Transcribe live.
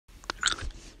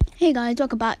Hey guys,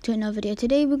 welcome back to another video.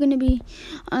 Today I'm gonna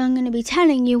be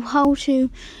telling you how to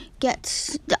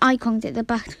get the icons at the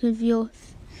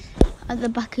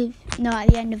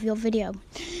end of your video.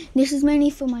 This is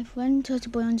mainly for my friend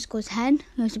Turtleboy_10.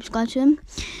 Go subscribe to him.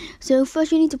 So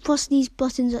first you need to press these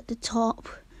buttons at the top.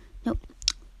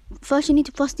 First you need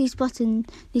to press these buttons,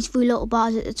 these three little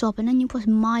bars at the top, and then you press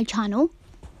my channel.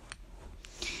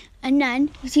 And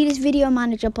then you see this video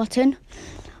manager button.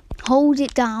 Hold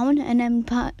it down and then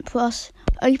press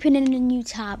open in a new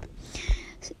tab,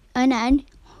 and then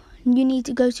you need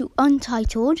to go to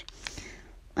Untitled,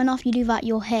 and after you do that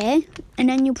you're here, and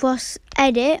then you press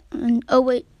edit, and oh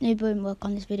wait, it won't work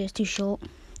on this video, it's too short.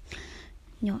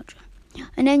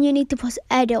 And then you need to press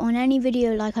edit on any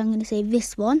video, like I'm going to say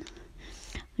this one.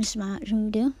 This is my actual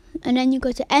video. And then you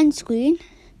go to end screen,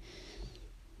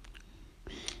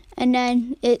 and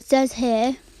then it says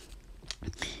here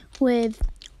with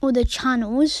all the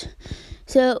channels.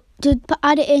 So to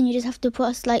add it in, you just have to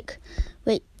press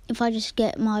wait, if I just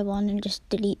get my one and just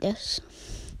delete this.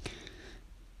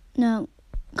 No,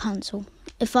 cancel.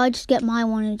 If I just get my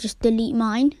one and just delete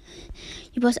mine,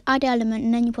 you press add element,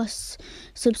 and then you press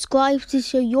subscribe to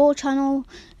show your channel,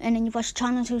 and then you press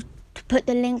channel to put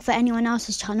the link for anyone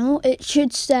else's channel. It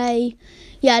should say,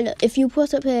 yeah, look, if you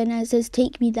press up here and it says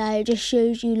take me there, it just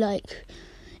shows you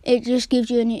it just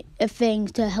gives you a thing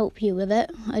to help you with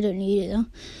it. I don't need it though.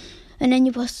 And then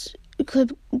you press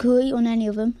create on any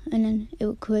of them, and then it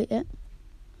will create it.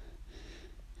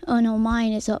 Oh no,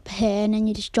 mine is up here, and then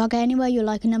you just drag it anywhere you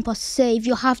like, and then press save.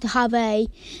 You have to have a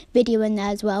video in there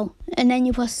as well. And then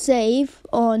you press save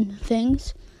on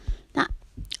things.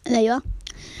 There you are.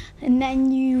 And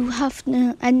then you have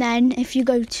to, and then if you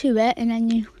go to it, and then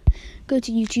you go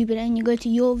to YouTube, and then you go to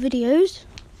your videos.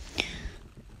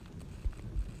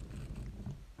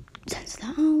 Sense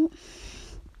that out.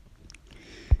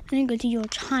 And then go to your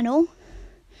channel,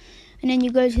 and then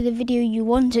you go to the video you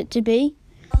want it to be,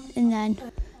 and then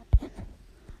I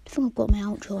think I've got my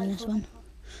outro on this one.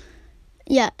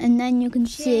 Yeah, and then you can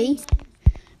see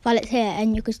while it's here,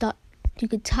 and you could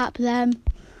tap them.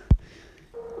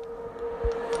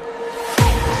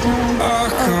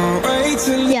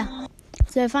 Yeah.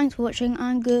 So thanks for watching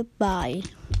and goodbye.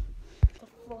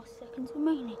 4 seconds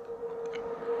remaining.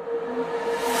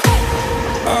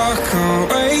 I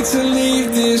can't wait to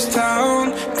leave this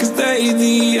town, 'cause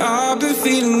lately I've been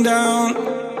feeling down.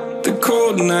 The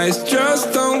cold nights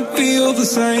just don't feel the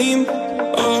same.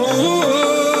 Oh,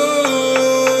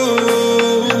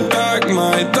 like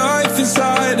my life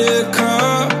inside a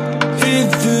car,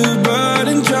 hit the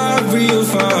button, drive real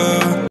far.